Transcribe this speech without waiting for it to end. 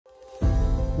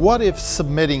What if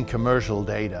submitting commercial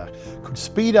data could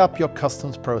speed up your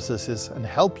customs processes and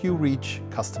help you reach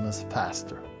customers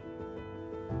faster?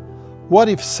 What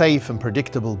if safe and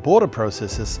predictable border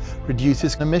processes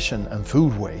reduces emission and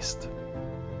food waste?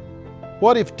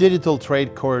 What if digital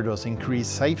trade corridors increase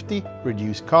safety,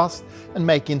 reduce cost, and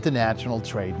make international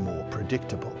trade more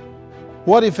predictable?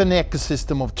 What if an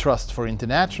ecosystem of trust for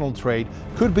international trade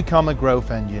could become a growth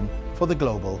engine for the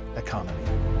global economy?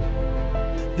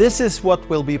 This is what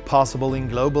will be possible in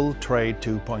Global Trade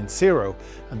 2.0,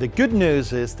 and the good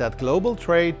news is that Global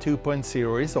Trade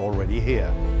 2.0 is already here.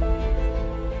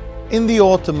 In the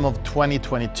autumn of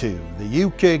 2022, the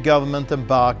UK government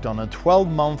embarked on a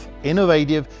 12-month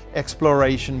innovative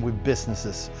exploration with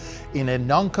businesses in a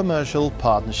non-commercial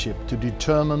partnership to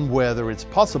determine whether it's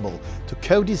possible to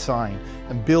co-design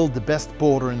and build the best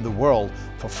border in the world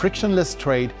for frictionless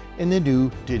trade in a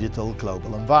new digital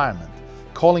global environment,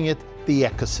 calling it the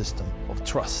ecosystem of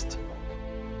trust.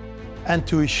 And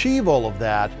to achieve all of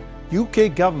that,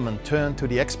 UK government turned to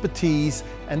the expertise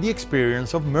and the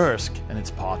experience of Maersk and its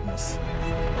partners.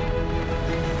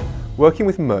 Working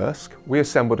with Maersk, we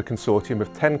assembled a consortium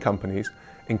of 10 companies,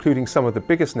 including some of the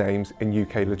biggest names in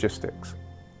UK logistics.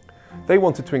 They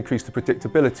wanted to increase the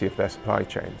predictability of their supply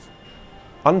chains.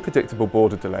 Unpredictable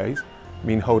border delays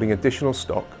mean holding additional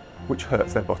stock, which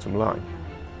hurts their bottom line.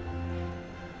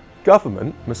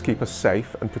 Government must keep us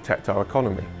safe and protect our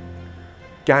economy.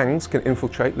 Gangs can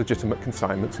infiltrate legitimate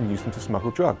consignments and use them to smuggle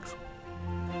drugs.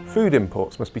 Food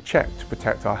imports must be checked to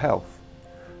protect our health.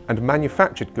 And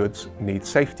manufactured goods need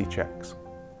safety checks.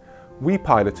 We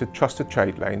piloted trusted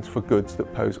trade lanes for goods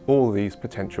that pose all these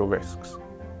potential risks.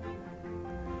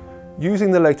 Using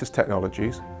the latest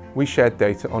technologies, we shared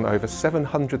data on over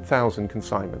 700,000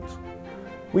 consignments.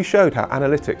 We showed how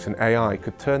analytics and AI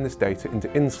could turn this data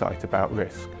into insight about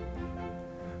risk.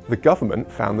 The government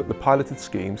found that the piloted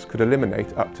schemes could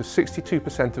eliminate up to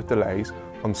 62% of delays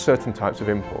on certain types of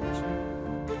imports.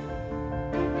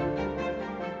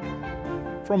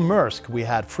 From Maersk, we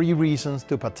had 3 reasons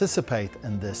to participate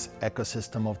in this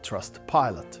ecosystem of trust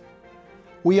pilot.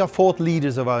 We are thought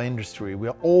leaders of our industry. We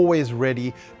are always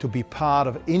ready to be part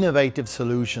of innovative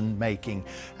solution making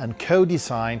and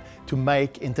co-design to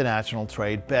make international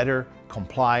trade better,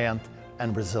 compliant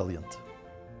and resilient.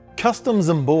 Customs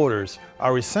and borders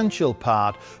are an essential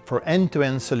part for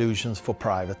end-to-end solutions for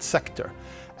private sector,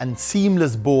 and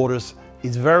seamless borders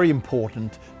is very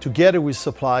important together with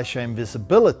supply chain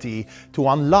visibility to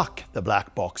unlock the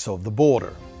black box of the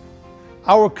border.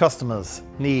 Our customers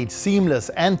need seamless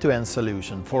end-to-end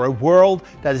solution for a world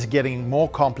that is getting more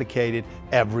complicated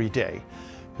every day.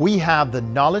 We have the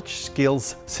knowledge,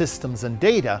 skills, systems and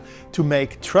data to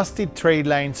make trusted trade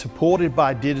lanes supported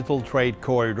by digital trade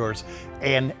corridors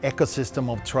an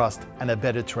ecosystem of trust and a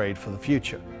better trade for the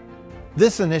future.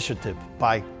 This initiative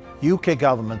by UK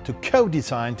government to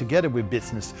co-design together with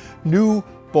business new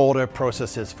border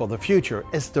processes for the future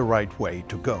is the right way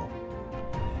to go.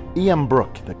 Ian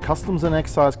Brooke, the Customs and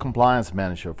Excise Compliance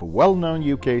Manager for well-known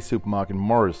UK supermarket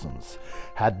Morrisons,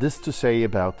 had this to say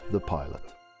about the pilot.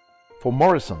 For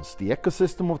Morrisons, the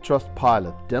Ecosystem of Trust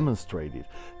pilot demonstrated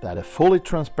that a fully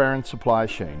transparent supply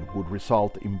chain would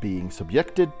result in being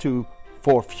subjected to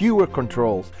fewer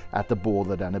controls at the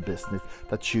border than a business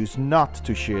that choose not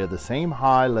to share the same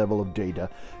high level of data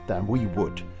than we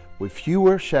would. With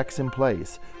fewer checks in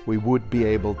place, we would be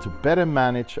able to better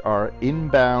manage our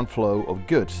inbound flow of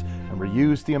goods and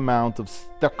reduce the amount of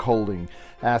stock holding,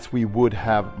 as we would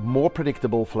have more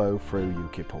predictable flow through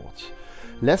UK ports.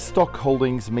 Less stock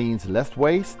holdings means less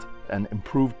waste and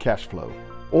improved cash flow,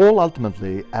 all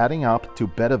ultimately adding up to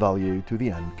better value to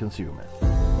the end consumer.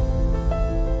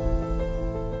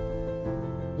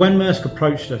 When Maersk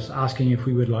approached us asking if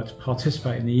we would like to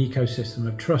participate in the ecosystem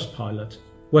of Trust pilot,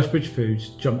 Westbridge Foods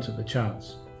jumped at the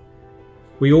chance.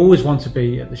 We always want to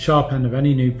be at the sharp end of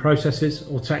any new processes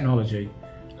or technology,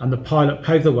 and the pilot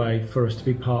paved the way for us to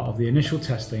be part of the initial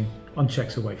testing on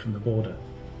checks away from the border.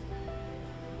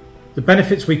 The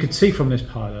benefits we could see from this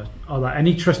pilot are that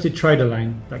any trusted trader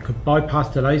lane that could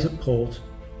bypass delays at port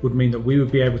would mean that we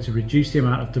would be able to reduce the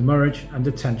amount of demurrage and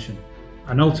detention,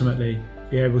 and ultimately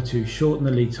be able to shorten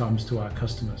the lead times to our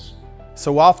customers.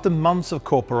 So after months of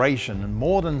cooperation and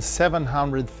more than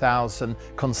 700,000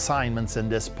 consignments in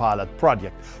this pilot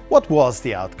project, what was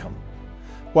the outcome?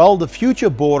 Well, the future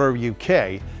border of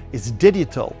UK is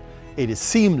digital, it is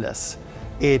seamless,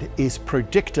 it is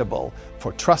predictable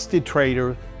for trusted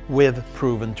traders with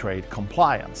proven trade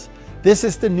compliance. This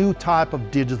is the new type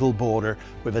of digital border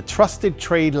with a trusted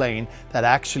trade lane that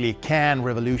actually can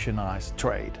revolutionize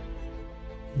trade.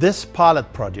 This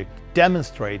pilot project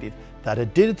demonstrated that a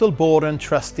digital border and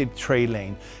trusted trade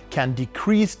lane can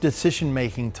decrease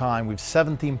decision-making time with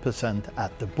 17%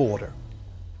 at the border.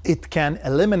 It can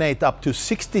eliminate up to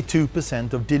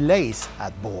 62% of delays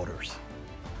at borders.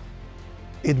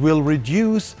 It will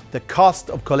reduce the cost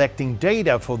of collecting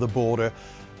data for the border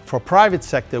for private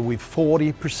sector with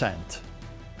 40%.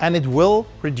 And it will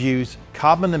reduce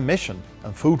carbon emission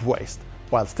and food waste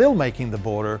while still making the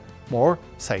border more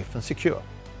safe and secure.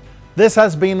 This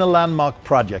has been a landmark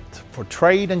project for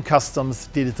trade and customs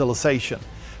digitalization,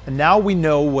 and now we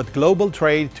know what Global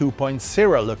Trade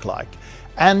 2.0 look like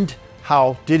and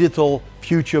how digital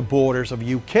future borders of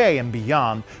UK and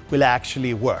beyond will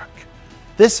actually work.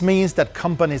 This means that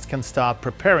companies can start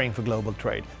preparing for Global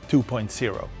Trade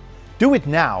 2.0. Do it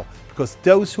now, because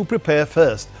those who prepare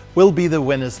first will be the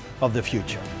winners of the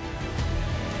future.